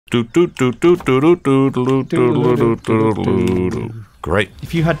Great.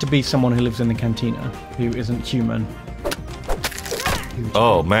 If you had to be someone who lives in the cantina, who isn't human...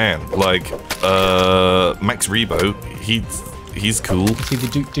 Oh, man. Like, Max Rebo, he's cool. Is he the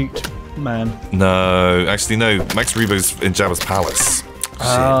Doot man? No, actually, no. Max Rebo's in Jabba's palace.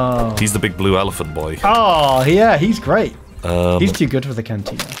 Oh. He's the big blue elephant boy. Oh, yeah, he's great. He's too good for the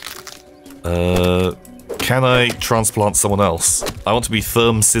cantina. Can I transplant someone else? I want to be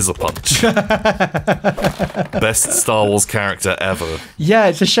Therm Scissor Punch. Best Star Wars character ever. Yeah,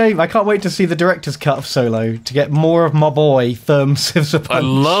 it's a shame. I can't wait to see the director's cut of Solo to get more of my boy, Therm Scissor Punch. I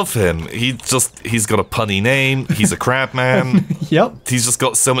love him. He's got a punny name. He's a crab man. Yep. He's just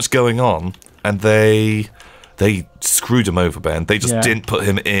got so much going on. And they screwed him over, Ben. They just didn't put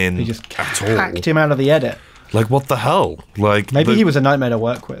him in They just at all. hacked him out of the edit. Like, what the hell? Like, Maybe he was a nightmare to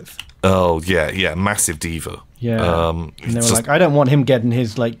work with. Oh, yeah, massive diva. Yeah. And they were like, I don't want him getting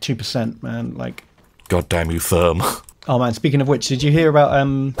his, like, 2%, man. Like, God damn you, Therm. Oh, man, speaking of which, did you hear about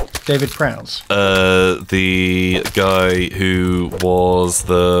David Prowse? The guy who was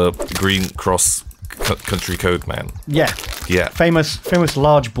the Green Cross Country Code man. Yeah. Yeah. Famous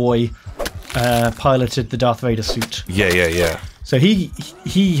large boy piloted the Darth Vader suit. Yeah. So he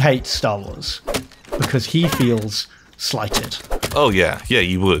hates Star Wars because he feels slighted. Oh, yeah,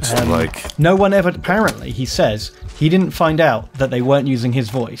 you would. Like, no one ever, apparently, he says, he didn't find out that they weren't using his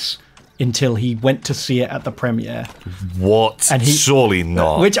voice until he went to see it at the premiere. What? And surely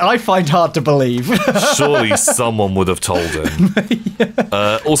not. Which I find hard to believe. Surely someone would have told him.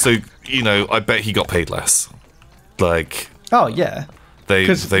 Yeah. Also, you know, I bet he got paid less. Like... Oh, yeah.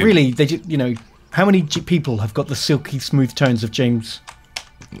 Because really, how many people have got the silky smooth tones of James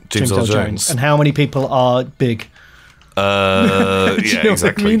Earl Jones? And how many people are big? Yeah,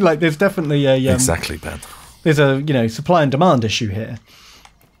 exactly. I mean, like, there's definitely a exactly, Ben. There's a supply and demand issue here.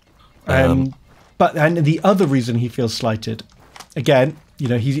 But the other reason he feels slighted, again,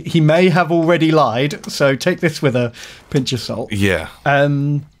 he may have already lied, so take this with a pinch of salt. Yeah.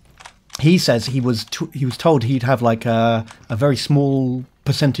 He says he was told he'd have like a very small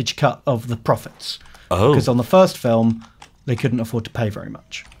percentage cut of the profits. Oh. Because on the first film, they couldn't afford to pay very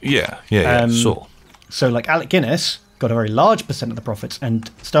much. Yeah, sure. So like Alec Guinness got a very large percent of the profits, and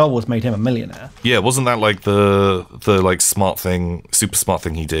Star Wars made him a millionaire. Yeah, wasn't that like the like super smart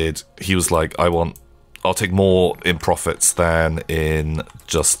thing he did? He was like, I'll take more in profits than in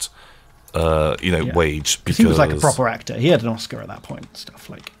just wage, because he was like a proper actor. He had an Oscar at that point and stuff.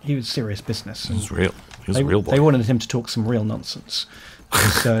 Like, he was serious business. He was real. He was a real boy. They wanted him to talk some real nonsense.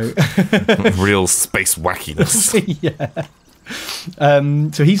 So real space wackiness. Yeah.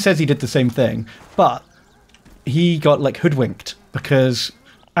 So he says he did the same thing, but he got like hoodwinked because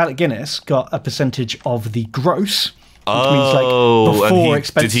Alec Guinness got a percentage of the gross, which means like before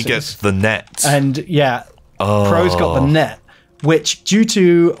expenses. Did he get the net? And Pro's got the net, which due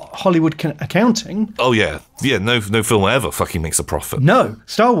to Hollywood accounting. Oh yeah, no film ever fucking makes a profit. No,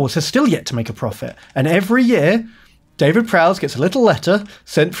 Star Wars has still yet to make a profit, and every year David Prowse gets a little letter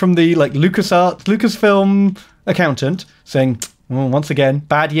sent from the like Lucasfilm accountant saying, once again,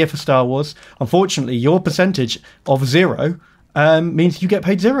 bad year for Star Wars. Unfortunately, your percentage of 0 means you get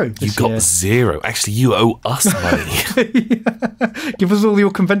paid 0 this year. You got 0. Actually, you owe us money. Yeah. Give us all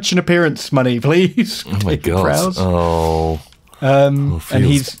your convention appearance money, please. Oh my God. Prowse. Oh. And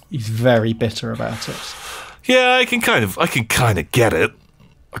he's very bitter about it. Yeah, I can kind of get it.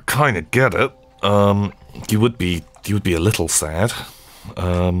 I kind of get it. You would be a little sad.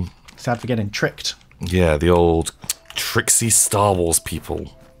 Sad for getting tricked. Yeah, the old tricksy Star Wars people.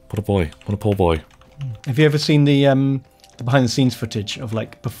 What a boy. What a poor boy. Have you ever seen the behind the scenes footage of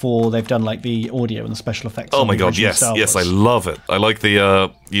like before they've done like the audio and the special effects? Oh my God, yes, I love it. I like the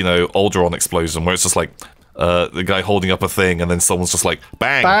Alderaan explosion where it's just like the guy holding up a thing and then someone's just like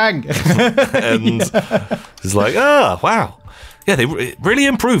bang, and he's like, wow. Yeah, they really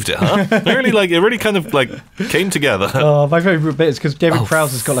improved it, huh? It really kind of like came together. Oh, my favourite bit is because David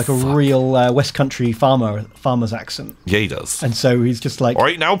Prowse has got like a real West Country farmer's accent. Yeah, he does. And so he's just like, all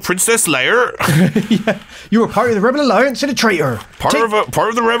right, now, Princess Leia. Yeah, you were part of the Rebel Alliance and a traitor. Part of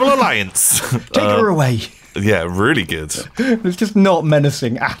the Rebel Alliance. Take her away. Yeah, really good. It's just not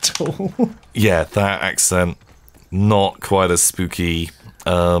menacing at all. Yeah, that accent, not quite as spooky.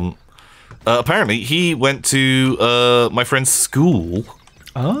 Apparently, he went to my friend's school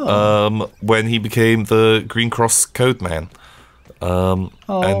when he became the Green Cross Code man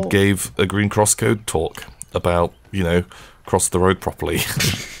and gave a Green Cross Code talk about, cross the road properly.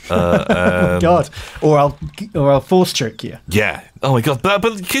 Oh, God. Or I'll force choke you. Yeah. Oh, my God.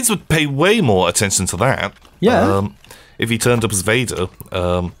 But kids would pay way more attention to that. Yeah. if he turned up as Vader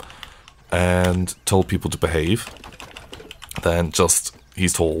and told people to behave, then just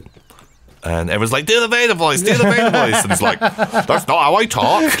he's tall. And everyone's like, do the Vader voice, do the Vader voice. And he's like, that's not how I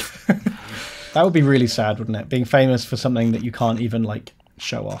talk. That would be really sad, wouldn't it? Being famous for something that you can't even, like,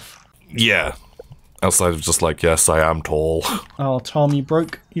 show off. Yeah. Outside of just like, yes, I am tall. Oh, Tom, you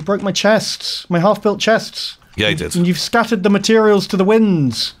broke my chests, my half-built chests. Yeah, I did. And you've scattered the materials to the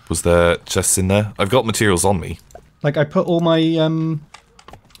winds. Was there chests in there? I've got materials on me. Like, I put all my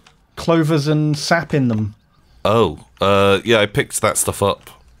clovers and sap in them. Oh, yeah, I picked that stuff up.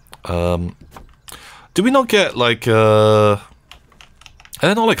 Do we not get, like, are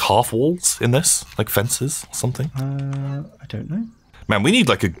there not, like, half walls in this? Like, fences or something? I don't know. Man, we need,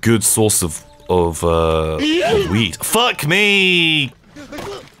 like, a good source of weed. Fuck me!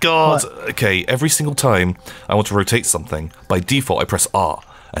 God. What? Okay, every single time I want to rotate something, by default I press R,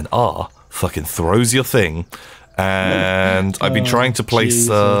 and R fucking throws your thing, and I've been trying to place,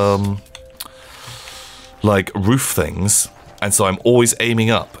 like, roof things, and so I'm always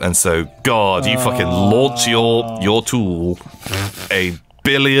aiming up, and so, God, you fucking launch your tool a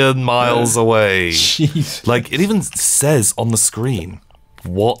billion miles away. Jeez. Like, it even says on the screen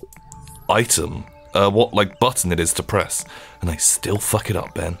what item, what, like, button it is to press, and I still fuck it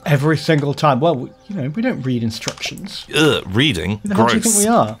up, Ben. Every single time. Well, you know, we don't read instructions. Reading? Who the Gross. hell do you think we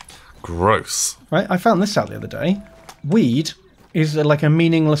are? Gross. Right, I found this out the other day. Weed is like a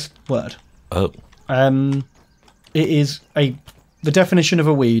meaningless word. Oh. It is the definition of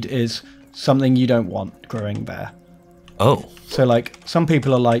a weed is something you don't want growing there. Oh. So, like, some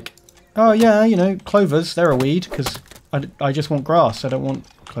people are like, oh, yeah, you know, clovers, they're a weed, because I just want grass, I don't want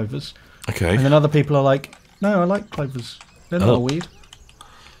clovers. Okay. And then other people are like, no, I like clovers, they're not a weed.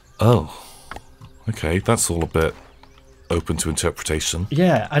 Oh. Okay, that's all a bit open to interpretation.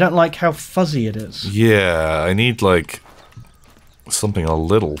 Yeah, I don't like how fuzzy it is. Yeah, I need, like, something a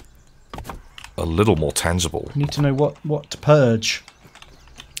little more tangible. You need to know what to purge.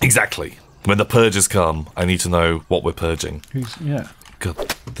 Exactly. When the purges come, I need to know what we're purging. Yeah.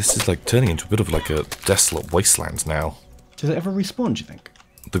 God, this is like turning into a bit of like a desolate wasteland now. Does it ever respawn, do you think?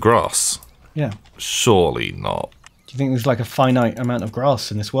 The grass? Yeah. Surely not. Do you think there's like a finite amount of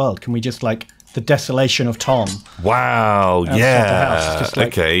grass in this world? Can we just like the desolation of Tom? Wow, outside the house? yeah. It's just like-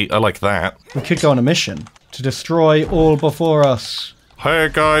 Okay, I like that. We could go on a mission to destroy all before us. Hey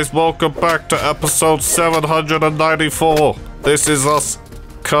guys, welcome back to episode 794. This is us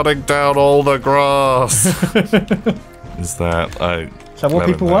cutting down all the grass. Is that what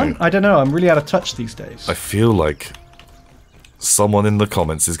people want? I don't know. I'm really out of touch these days. I feel like someone in the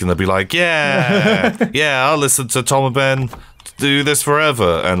comments is going to be like, yeah, yeah, I'll listen to Tom and Ben do this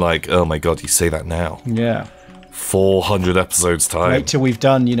forever. And like, oh my god, you say that now. Yeah. 400 episodes time. Wait till we've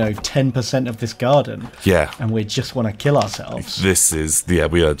done, 10% of this garden. Yeah. And we just want to kill ourselves. This is, yeah,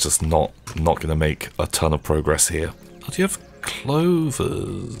 we are just not going to make a ton of progress here. Oh, do you have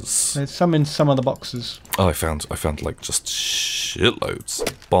clovers? There's some in some of the boxes. Oh, I found like just shitloads.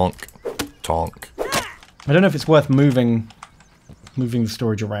 Bonk. Tonk. I don't know if it's worth moving the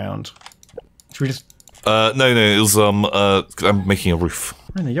storage around. Should we just... No, it was, I'm making a roof.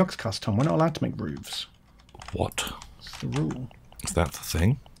 We're in the Yogscast, Tom. We're not allowed to make roofs. What? It's the rule. Is that the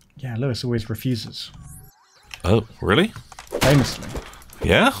thing? Yeah, Lewis always refuses. Oh, really? Famously.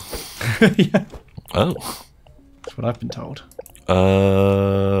 Yeah? Yeah. Oh. That's what I've been told.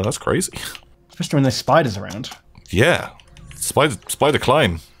 That's crazy. Especially when there's spiders around. Yeah. Spider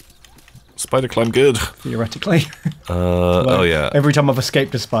climb. Spider climb good. Theoretically. Oh yeah. Every time I've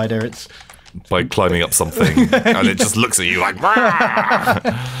escaped a spider, it's... By climbing up something, and it just looks at you like, "Rah!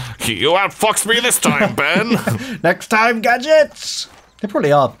 You outfoxed me this time, Ben!" Next time, gadgets! There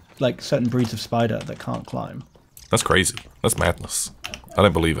probably are, like, certain breeds of spider that can't climb. That's crazy. That's madness. I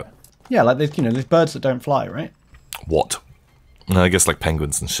don't believe it. Yeah, like, there's birds that don't fly, right? What? I guess like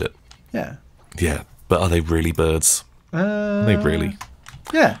penguins and shit. Yeah. Yeah, but are they really birds? Are they really?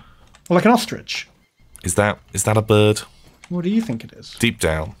 Yeah. Well, like an ostrich. Is that a bird? What do you think it is? Deep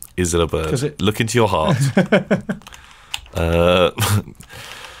down, is it a bird? Does it- Look into your heart.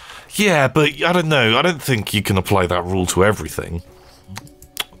 Yeah, but I don't know. I don't think you can apply that rule to everything.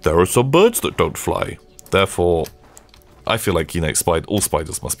 There are some birds that don't fly. Therefore, I feel like, all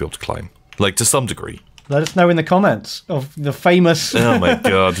spiders must be able to climb. Like, to some degree. Let us know in the comments of the famous... Oh my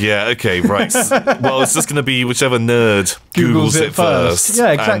god, yeah, okay, right. Well, it's just going to be whichever nerd Googles it first.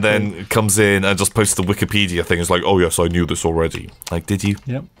 Yeah, exactly. And then comes in and just posts the Wikipedia thing. It's like, oh yes, I knew this already. Like, did you?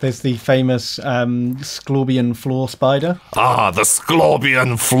 Yep. There's the famous Scorpion floor spider. Ah, the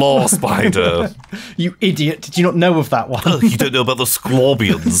Scorpion floor spider. You idiot, did you not know of that one? Oh, you don't know about the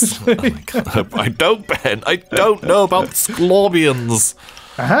Scorpions. Oh my god, I don't, Ben. I don't know about Scorpions.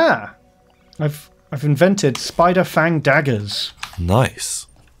 Aha! I've invented spider fang daggers. Nice.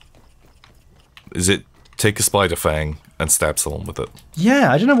 Is it take a spider fang and stab someone with it? Yeah,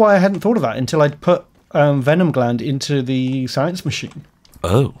 I don't know why I hadn't thought of that until I'd put venom gland into the science machine.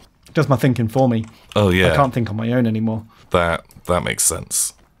 Oh. It does my thinking for me. Oh yeah. I can't think on my own anymore. That makes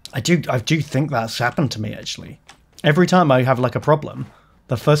sense. I do think that's happened to me actually. Every time I have like a problem,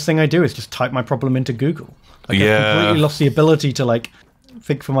 the first thing I do is just type my problem into Google. Like, I've completely lost the ability to like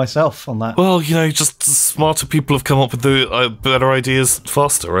think for myself on that. Well, you know, just smarter people have come up with the better ideas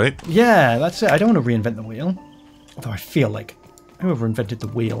faster, right? Yeah, that's it. I don't want to reinvent the wheel. Although I feel like whoever invented the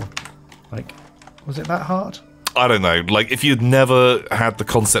wheel, like, was it that hard? I don't know. Like, if you'd never had the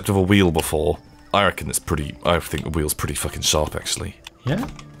concept of a wheel before, I think the wheel's pretty fucking sharp, actually. Yeah?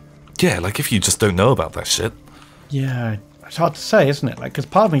 Yeah, like, if you just don't know about that shit. Yeah, it's hard to say, isn't it? Like, because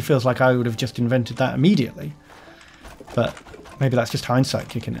part of me feels like I would have just invented that immediately. But maybe that's just hindsight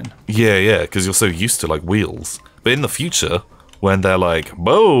kicking in. Yeah, because you're so used to, like, wheels. But in the future, when they're like,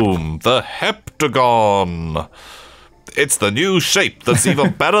 boom, the heptagon. It's the new shape that's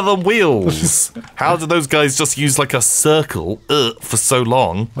even better than wheels. How did those guys just use, like, a circle for so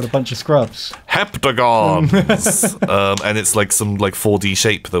long? What a bunch of scrubs. Heptagons! And it's, like, some, like, 4D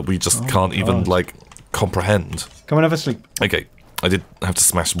shape that we just can't even, like, comprehend. Come and have a sleep. Okay, I did have to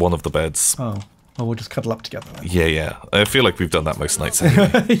smash one of the beds. Oh. Well, we'll just cuddle up together then. Yeah. I feel like we've done that most nights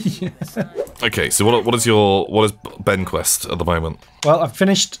anyway. Yeah. Okay, so what is Ben quest at the moment? Well, I've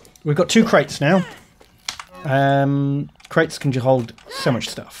finished. We've got 2 crates now. Crates can just hold so much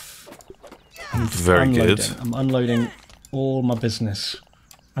stuff. Very good. I'm unloading all my business,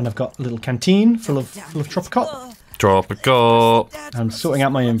 and I've got a little canteen full of Tropicot. Tropical. I'm sorting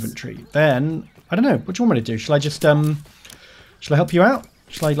out my inventory. Then I don't know. What do you want me to do? Shall I just shall I help you out?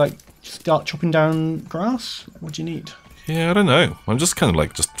 Shall I like start chopping down grass? What do you need? Yeah, I don't know. I'm just kind of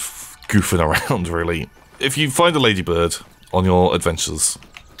like just goofing around, really. If you find a ladybird on your adventures,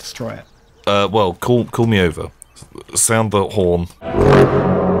 Destroy it. Well, call me over. Sound the horn.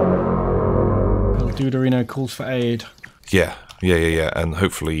 Little Duderino calls for aid. Yeah. And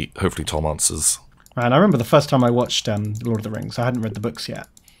hopefully Tom answers. And I remember the first time I watched Lord of the Rings. I hadn't read the books yet,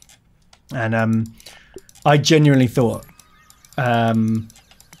 and I genuinely thought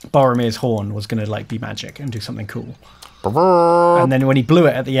Boromir's horn was going to like be magic and do something cool. And then when he blew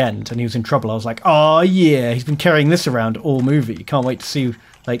it at the end and he was in trouble, I was like, oh yeah, he's been carrying this around all movie. Can't wait to see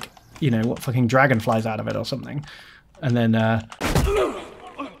like, you know, what fucking dragon flies out of it or something. And then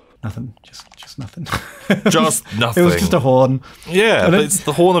nothing, just nothing. Just nothing. It was just a horn. Yeah, but it's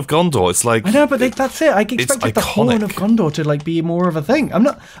the Horn of Gondor. It's like, I know, but that's it. I expected the Horn of Gondor to like be more of a thing.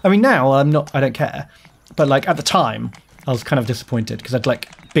 Now I don't care. But like at the time, I was kind of disappointed because I'd like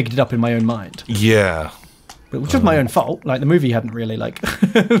bigged it up in my own mind. Yeah. But it was just my own fault. Like the movie hadn't really like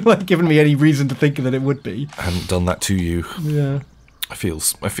given me any reason to think that it would be. I hadn't done that to you. Yeah. I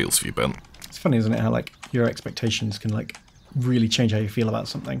feels for you, Ben. It's funny, isn't it, how like your expectations can like really change how you feel about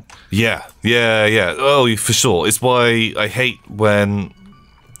something. Yeah. Oh, for sure. It's why I hate when,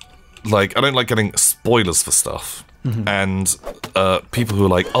 like, I don't like getting spoilers for stuff. Mm-hmm. And people who are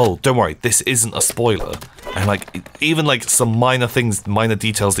like, oh, don't worry, this isn't a spoiler. And like, even like some minor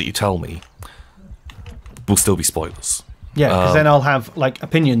details that you tell me will still be spoilers. Yeah, because then I'll have like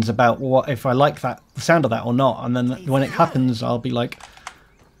opinions about what if I like the sound of that or not, and then when it happens, I'll be like,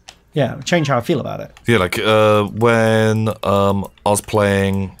 yeah, change how I feel about it. Yeah, like when I was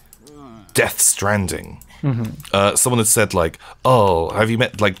playing Death Stranding, someone had said like, "Oh, have you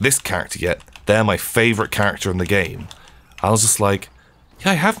met like this character yet? They're my favorite character in the game." I was just like,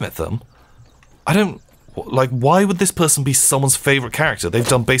 "Yeah, I have met them. I don't like. Why would this person be someone's favorite character? They've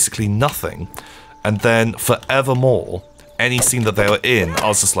done basically nothing." And then forevermore, any scene that they were in, I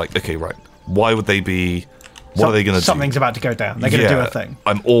was just like, okay, right. Why would they be? What are they going to do? Something's about to go down. They're going to do a thing.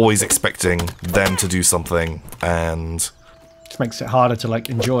 I'm always expecting them to do something, and it makes it harder to like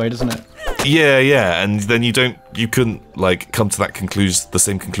enjoy, doesn't it? Yeah. And then you couldn't like come to that conclusion, the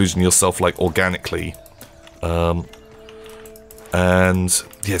same conclusion yourself, like organically. And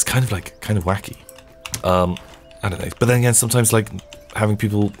yeah, it's kind of wacky. I don't know. But then again, sometimes like having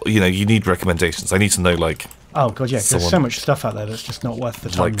people, you know, you need recommendations. I need to know like. Oh god, yeah. 'Cause there's so much stuff out there that's just not worth the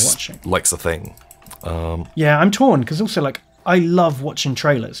time watching. Likes a thing. Yeah, I'm torn because also like I love watching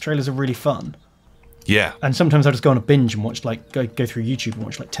trailers. Trailers are really fun. Yeah. And sometimes I just go on a binge and watch like go through YouTube and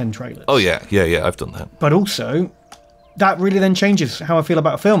watch like 10 trailers. Oh yeah, I've done that. But also, that really then changes how I feel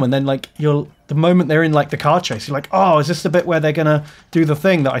about a film. And then like the moment they're in like the car chase, you're like, oh, is this the bit where they're gonna do the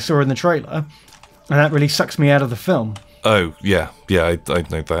thing that I saw in the trailer? And that really sucks me out of the film. Oh yeah, I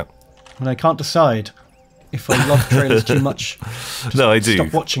know that. And I can't decide if I love trailers too much. No, I do.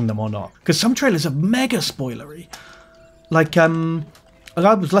 Stop watching them or not. Because some trailers are mega spoilery. Like, I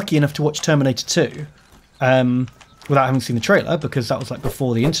was lucky enough to watch Terminator 2 without having seen the trailer because that was like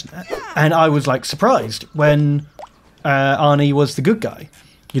before the internet. And I was like surprised when Arnie was the good guy.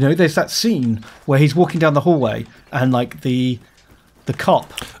 You know, there's that scene where he's walking down the hallway and like the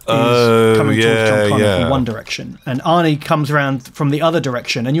cop is coming towards John Connor from one direction, and Arnie comes around from the other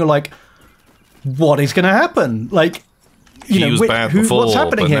direction, and you're like, what is going to happen? Like, you know, what's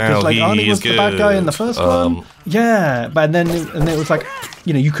happening here? Because like Arnie was the bad guy in the first one. Yeah, but then it was like,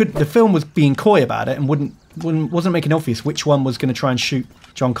 you know, the film was being coy about it and wasn't making obvious which one was going to try and shoot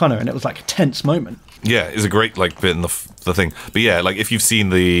John Connor, and it was like a tense moment. Yeah, it's a great like bit in the thing. But yeah, like if you've seen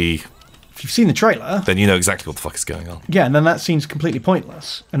the trailer, then you know exactly what the fuck is going on. Yeah, and then that seems completely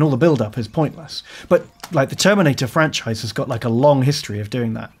pointless, and all the build-up is pointless. But like the Terminator franchise has got like a long history of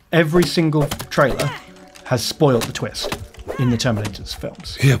doing that. Every single trailer has spoiled the twist in the Terminator's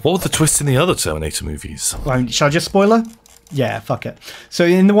films. Yeah, what were the twists in the other Terminator movies? Well, shall I just spoiler? Yeah, fuck it. So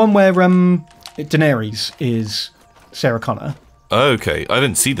in the one where Daenerys is Sarah Connor. Okay, I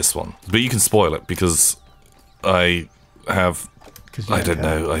didn't see this one, but you can spoil it because I have. I don't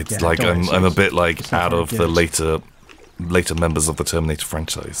know. I'm a bit like out of the later members of the Terminator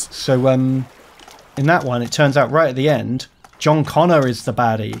franchise. So in that one, it turns out right at the end, John Connor is the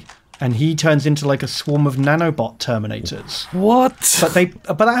baddie, and he turns into like a swarm of nanobot Terminators. What?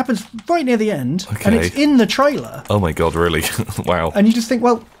 But that happens right near the end, and it's in the trailer. Oh my god, really? Wow. And you just think,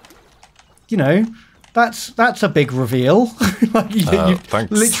 well, you know, that's a big reveal. Like, you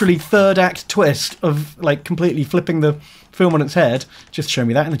literally third act twist of like completely flipping the film on its head. Just show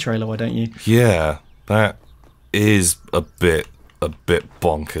me that in the trailer, why don't you? Yeah, that is a bit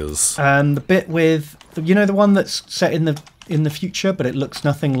bonkers. And the bit with the one that's set in the future, but it looks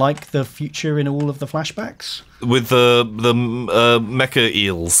nothing like the future in all of the flashbacks. With the mecha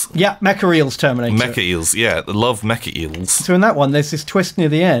eels. Yeah, mecha eels Terminator. Mecha eels, yeah, love mecha eels. So in that one, there's this twist near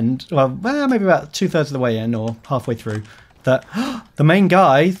the end, well maybe about 2/3 of the way in or halfway through, that the main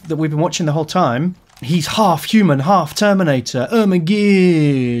guy that we've been watching the whole time, he's half human, half Terminator. Oh my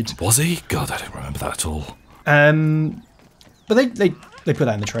god. Was he? God, I don't remember that at all. But they put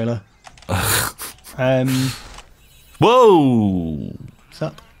that in the trailer. Whoa! What's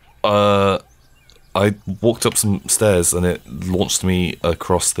up? I walked up some stairs and it launched me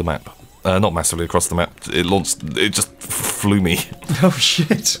across the map. Not massively across the map. It just flew me. Oh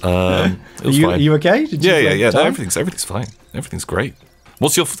shit! It was are fine. you okay? Yeah. No, everything's fine. Everything's great.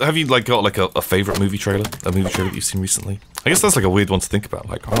 Have you like got like a favorite movie trailer? A movie trailer that you've seen recently? I guess that's like a weird one to think about.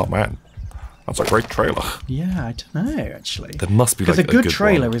 Like, oh man, that's a great trailer. Yeah, I don't know actually. There must be like a good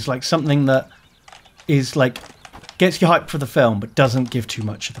trailer one. Is like something that is like gets you hyped for the film, but doesn't give too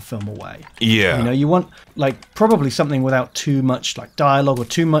much of the film away. Yeah. You know, you want like probably something without too much like dialogue or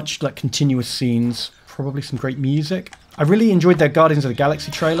too much like continuous scenes. Probably some great music. I really enjoyed their Guardians of the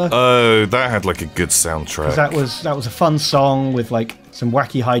Galaxy trailer. Oh, that had like a good soundtrack. That was a fun song with like some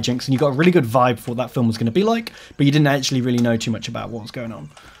wacky hijinks, and you got a really good vibe for what that film was going to be like, but you didn't actually really know too much about what was going on.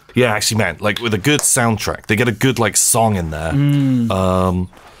 Yeah, actually, man, like with a good soundtrack, they get a good like song in there,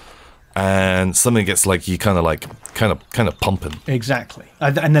 and something gets like you kind of pumping. Exactly,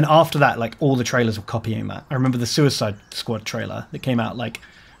 and then after that, like all the trailers were copying that. I remember the Suicide Squad trailer that came out like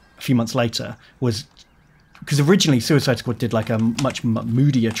a few months later was. Because originally Suicide Squad did like a much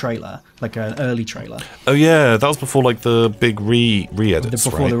moodier trailer, like an early trailer. Oh yeah, that was before like the big re-edits,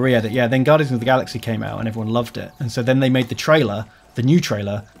 Before the re-edit, yeah. Then Guardians of the Galaxy came out and everyone loved it. And so then they made the trailer, the new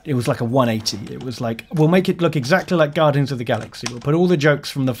trailer, it was like a 180. It was like, we'll make it look exactly like Guardians of the Galaxy. We'll put all the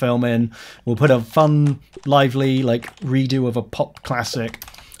jokes from the film in. We'll put a fun, lively like redo of a pop classic.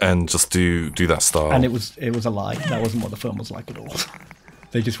 And just do that style. And it was a lie. That wasn't what the film was like at all.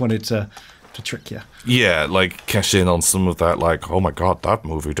 They just wanted to trick you. Yeah, like cash in on some of that, like, oh my god, that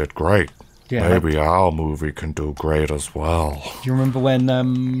movie did great. Yeah, maybe our movie can do great as well. Do you remember when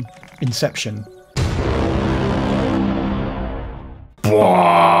Inception?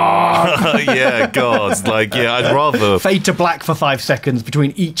 Yeah, God, like, yeah, I'd rather fade to black for 5 seconds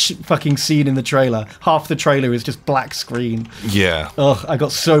between each fucking scene in the trailer. Half the trailer is just black screen. Yeah. Ugh, I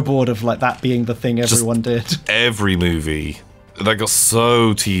got so bored of like that being the thing everyone did. Every movie that got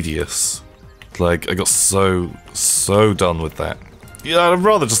so tedious. Like, I got so done with that. Yeah, I'd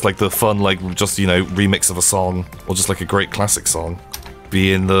rather just like the fun, like, just, you know, remix of a song, or just like a great classic song,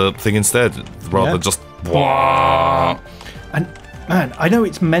 be in the thing instead, rather than just... Wah! And, man, I know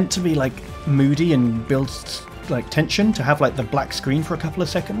it's meant to be, like, moody and builds, like, tension, to have, like, the black screen for a couple of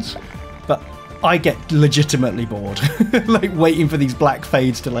seconds, but I get legitimately bored, like, waiting for these black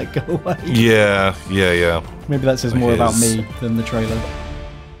fades to, like, go away. Yeah. Maybe that says more about me than the trailer.